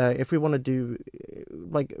 if we want to do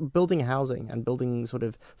like building housing and building sort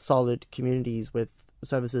of solid communities with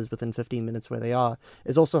services within 15 minutes where they are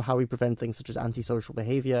is also how we prevent things such as antisocial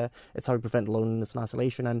behavior. It's how we prevent loneliness and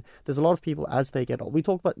isolation. And there's a lot of people as they get old. We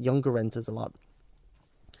talk about younger renters a lot.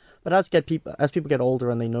 But as people get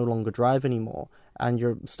older and they no longer drive anymore, and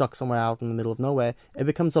you're stuck somewhere out in the middle of nowhere, it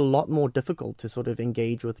becomes a lot more difficult to sort of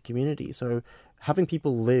engage with the community. So having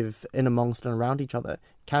people live in amongst and around each other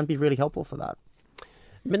can be really helpful for that.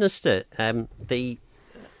 Minister, I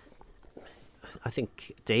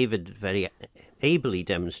think David very ably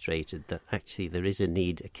demonstrated that actually there is a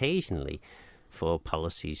need occasionally for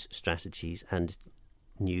policies, strategies and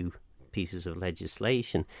new pieces of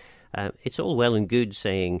legislation. It's all well and good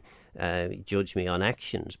saying, judge me on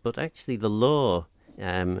actions, but actually the law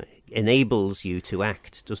enables you to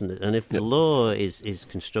act, doesn't it? And if the law is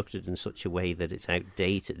constructed in such a way that it's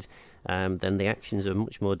outdated, then the actions are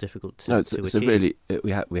much more difficult to achieve. It's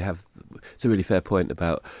a really fair point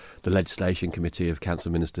about the legislation committee of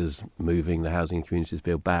council ministers moving the Housing and Communities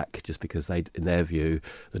Bill back, just because they, in their view,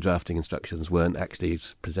 the drafting instructions weren't actually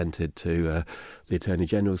presented to the Attorney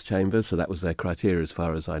General's chambers, so that was their criteria as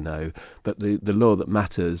far as I know. But the law that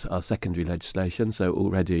matters are secondary legislation, so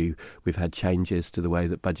already we've had changes to the way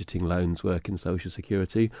that budgeting loans work in social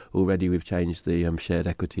security. Already we've changed the shared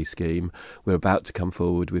equity scheme. We're about to come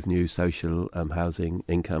forward with new social housing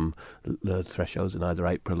income thresholds in either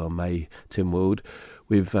April or May, Tim Ward.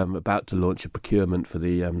 we've about to launch a procurement for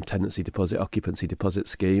the tenancy deposit, occupancy deposit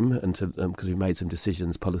scheme, and because we've made some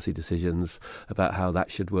policy decisions about how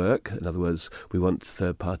that should work. In other words, we want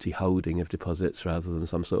third-party holding of deposits rather than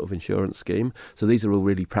some sort of insurance scheme. So these are all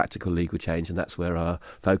really practical legal change, and that's where our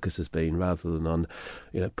focus has been, rather than on,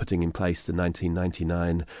 putting in place the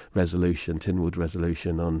 1999 resolution, Tynwald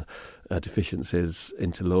resolution on deficiencies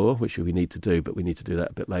into law, which we need to do, but we need to do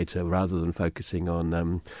that a bit later, rather than focusing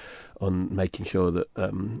on making sure that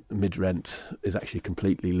mid-rent is actually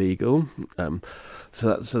completely legal.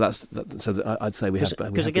 So I'd say we have.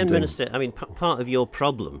 Because again, Minister, I mean, part of your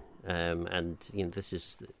problem, and this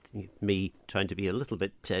is me trying to be a little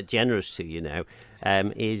bit generous to you now,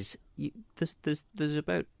 is there's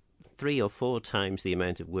about 3 or 4 times the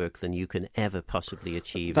amount of work than you can ever possibly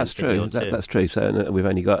achieve. That's true. That's true. So we've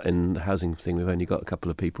only got, in the housing thing, we've only got a couple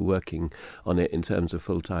of people working on it in terms of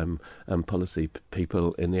full-time policy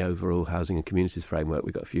people in the overall housing and communities framework.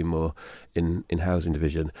 We've got a few more in housing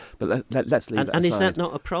division. But let's leave that aside. And is that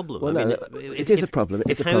not a problem? Well, it is a problem.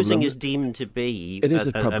 If housing is deemed to be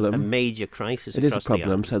a major crisis, it is a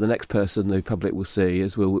problem. So the next person the public will see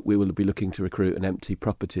is we will be looking to recruit an empty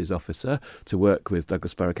properties officer to work with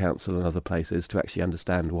Douglas Borough Council and other places to actually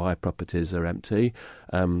understand why properties are empty.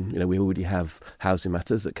 We already have housing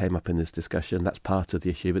matters that came up in this discussion. That's part of the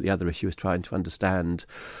issue, but the other issue is trying to understand,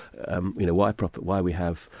 why we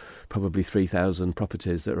have probably 3,000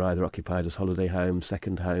 properties that are either occupied as holiday homes,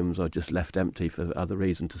 second homes, or just left empty for other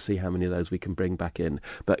reasons, to see how many of those we can bring back in.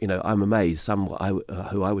 But, I'm amazed. Some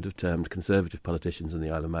who I would have termed conservative politicians in the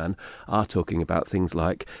Isle of Man are talking about things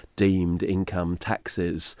like deemed income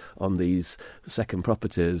taxes on these second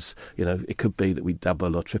properties. It could be that we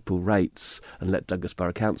double or triple rates and let Douglas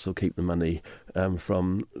Borough Council keep the money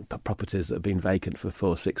from properties that have been vacant for 4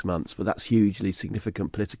 or 6 months. But that's hugely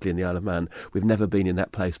significant politically in the Isle of Man. We've never been in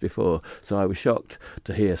that place before. So I was shocked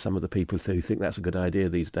to hear some of the people who think that's a good idea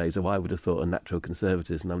these days, or I would have thought are natural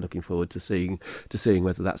conservatives, and I'm looking forward to seeing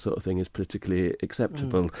whether that sort of thing is politically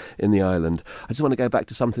acceptable in the island. I just want to go back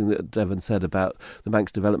to something that Devon said about the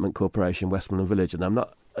Manx Development Corporation, Westmoreland Village, and I'm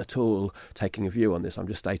not at all taking a view on this. I'm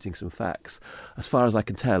just stating some facts. As far as I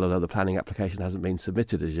can tell, although the planning application hasn't been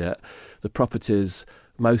submitted as yet,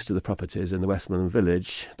 most of the properties in the Westmoreland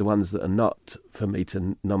Village, the ones that are not for me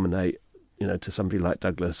to nominate to somebody like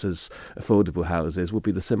Douglas as affordable houses, will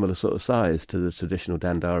be the similar sort of size to the traditional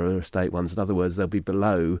Dandara estate ones. In other words, they'll be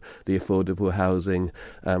below the affordable housing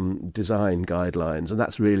design guidelines, and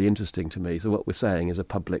that's really interesting to me. So what we're saying is a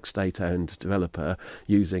public state-owned developer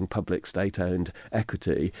using public state-owned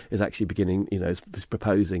equity is actually beginning, is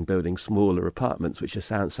proposing building smaller apartments, which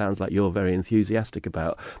sounds like you're very enthusiastic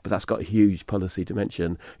about, but that's got a huge policy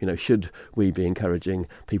dimension. Should we be encouraging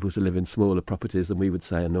people to live in smaller properties than we would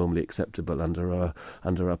say are normally acceptable under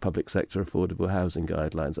our public sector affordable housing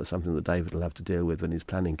guidelines? That's something that David will have to deal with when his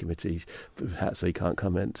planning committee, so he can't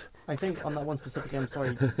comment. I think on that one specifically, I'm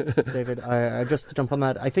sorry, David, I just to jump on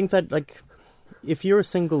that, I think that, if you're a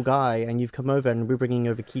single guy and you've come over and we're bringing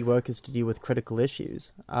over key workers to deal with critical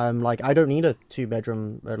issues, I don't need a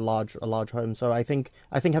 2-bedroom, a large home. So I think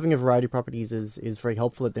having a variety of properties is very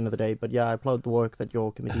helpful at the end of the day. But yeah, I applaud the work that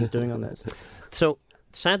your committee is doing on this. So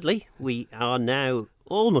sadly, we are now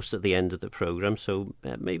almost at the end of the programme, so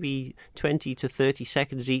maybe 20 to 30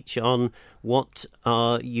 seconds each on what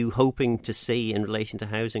are you hoping to see in relation to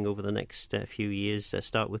housing over the next few years.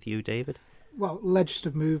 Start with you, David. Well,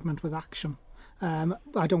 legislative movement with action.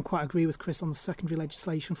 I don't quite agree with Chris on the secondary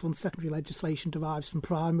legislation fund. Secondary legislation derives from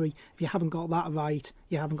primary. If you haven't got that right,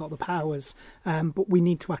 you haven't got the powers. But we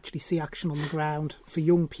need to actually see action on the ground for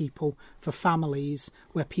young people, for families,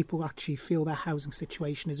 where people actually feel their housing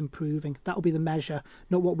situation is improving. That'll be the measure,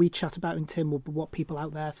 not what we chat about in Tynwald, but what people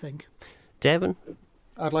out there think. Devon?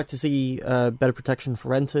 I'd like to see better protection for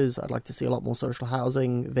renters. I'd like to see a lot more social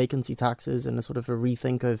housing, vacancy taxes, and a sort of a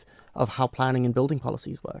rethink of how planning and building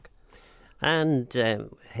policies work. And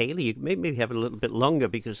Hayley, you maybe have a little bit longer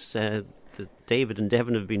because David and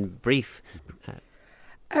Devon have been brief.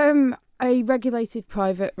 A regulated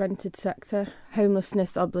private rented sector,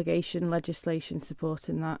 homelessness obligation legislation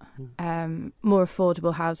supporting that, more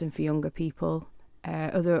affordable housing for younger people,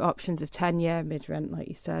 other options of tenure, mid-rent, like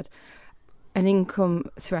you said, an income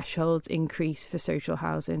threshold increase for social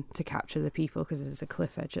housing to capture the people because there's a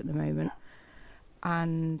cliff edge at the moment,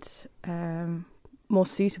 and more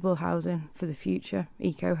suitable housing for the future,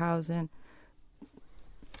 eco-housing.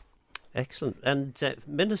 Excellent. And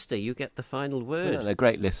Minister, you get the final word. A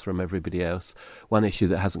great list from everybody else. One issue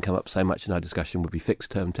that hasn't come up so much in our discussion would be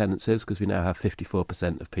fixed-term tenancies, because we now have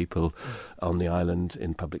 54% of people on the island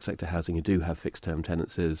in public sector housing who do have fixed-term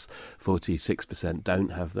tenancies. 46%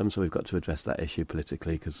 don't have them, so we've got to address that issue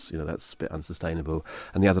politically, because that's a bit unsustainable.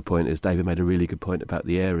 And the other point is, David made a really good point about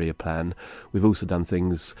the area plan. We've also done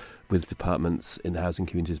things with departments in the Housing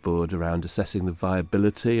Communities Board around assessing the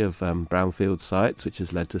viability of brownfield sites, which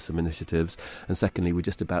has led to some initiatives. And secondly, we're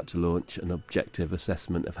just about to launch an objective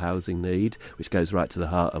assessment of housing need, which goes right to the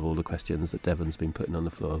heart of all the questions that Devon's been putting on the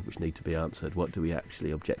floor, which need to be answered. What do we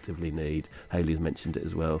actually objectively need? Hayley's mentioned it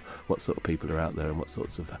as well. What sort of people are out there, and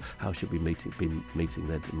how should we be meeting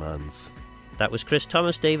their demands? That was Chris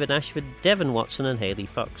Thomas, David Ashford, Devon Watson and Hayley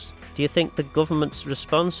Fox. Do you think the government's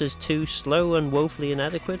response is too slow and woefully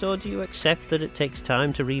inadequate, or do you accept that it takes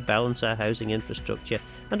time to rebalance our housing infrastructure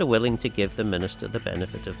and are willing to give the Minister the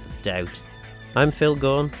benefit of the doubt? I'm Phil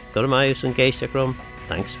Gaughan, Gurmayus and Geisacrum.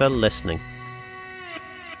 Thanks for listening.